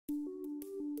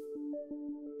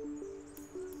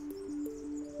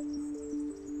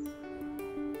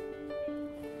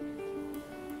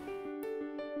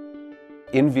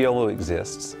Enviolo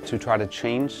exists to try to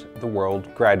change the world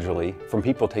gradually from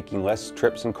people taking less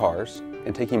trips in cars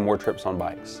and taking more trips on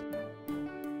bikes.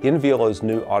 Enviolo's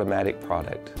new AUTOMATiQ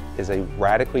product is a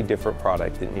radically different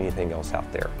product than anything else out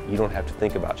there. You don't have to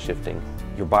think about shifting.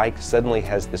 Your bike suddenly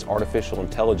has this artificial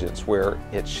intelligence where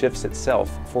it shifts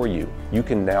itself for you. You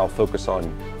can now focus on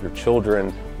your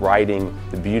children, riding,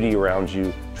 the beauty around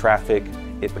you, traffic.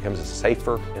 It becomes a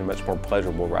safer and much more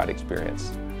pleasurable ride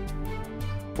experience.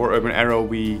 For Urban Arrow,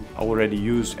 we already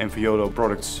use enviolo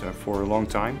products for a long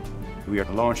time. We are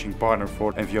a launching partner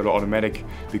for enviolo AUTOMATiQ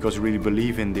because we really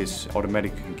believe in this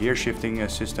automatic gear shifting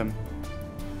system.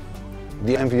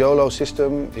 The enviolo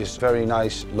system is a very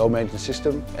nice low maintenance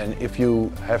system, and if you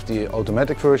have the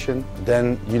AUTOMATiQ version,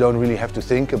 then you don't really have to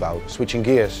think about switching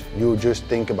gears. You just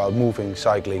think about moving,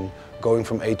 cycling, going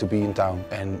from A to B in town,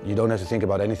 and you don't have to think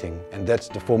about anything. And that's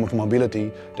the form of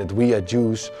mobility that we at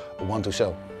Juice want to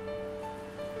sell.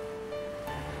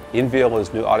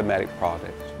 Enviolo's new AUTOMATiQ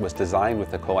product was designed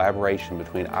with a collaboration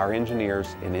between our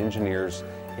engineers and engineers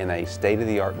in a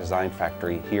state-of-the-art design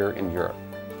factory here in Europe.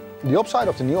 The upside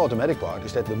of the new AUTOMATiQ part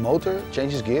is that the motor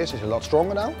changes gears is a lot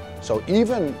stronger now. So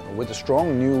even with the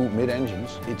strong new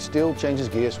mid-engines, it still changes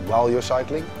gears while you're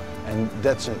cycling, and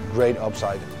that's a great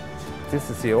upside. This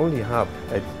is the only hub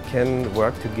that can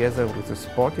work together with a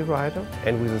sporty rider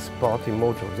and with a sporty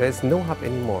motor. There is no hub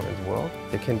anymore in the world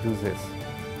that can do this.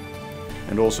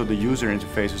 And also the user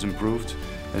interface is improved.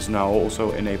 It's now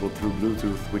also enabled through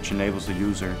Bluetooth, which enables the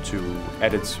user to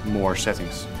edit more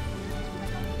settings.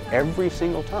 Every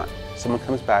single time someone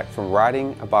comes back from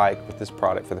riding a bike with this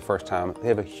product for the first time, they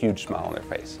have a huge smile on their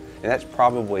face. And that's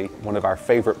probably one of our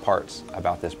favorite parts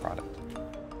about this product.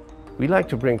 We like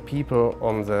to bring people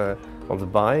on the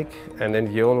bike, and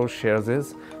enviolo shares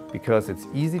this because it's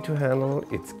easy to handle,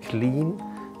 it's clean,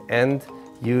 and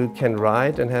you can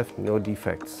ride and have no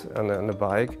defects on a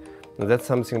bike. And that's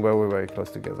something where we're very close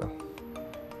together.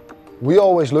 We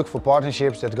always look for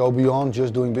partnerships that go beyond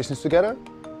just doing business together.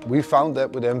 We found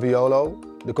that with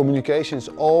enviolo, the communication's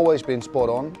always been spot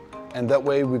on, and that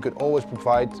way we could always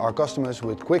provide our customers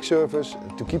with quick service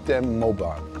to keep them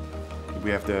mobile.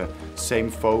 We have the same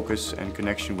focus and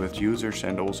connection with users,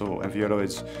 and also enviolo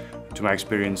is, to my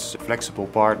experience, a flexible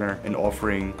partner in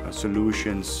offering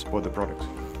solutions for the product.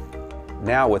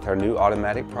 Now with our new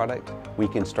AUTOMATiQ product, we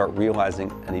can start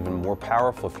realizing an even more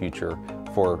powerful future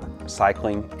for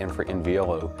cycling and for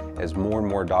enviolo as more and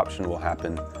more adoption will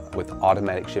happen with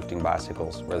automatic shifting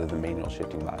bicycles rather than manual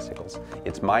shifting bicycles.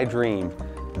 it's my dream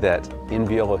that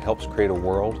enviolo helps create a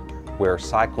world where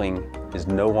cycling is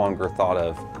no longer thought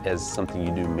of as something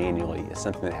you do manually, it's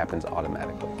something that happens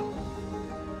automatically.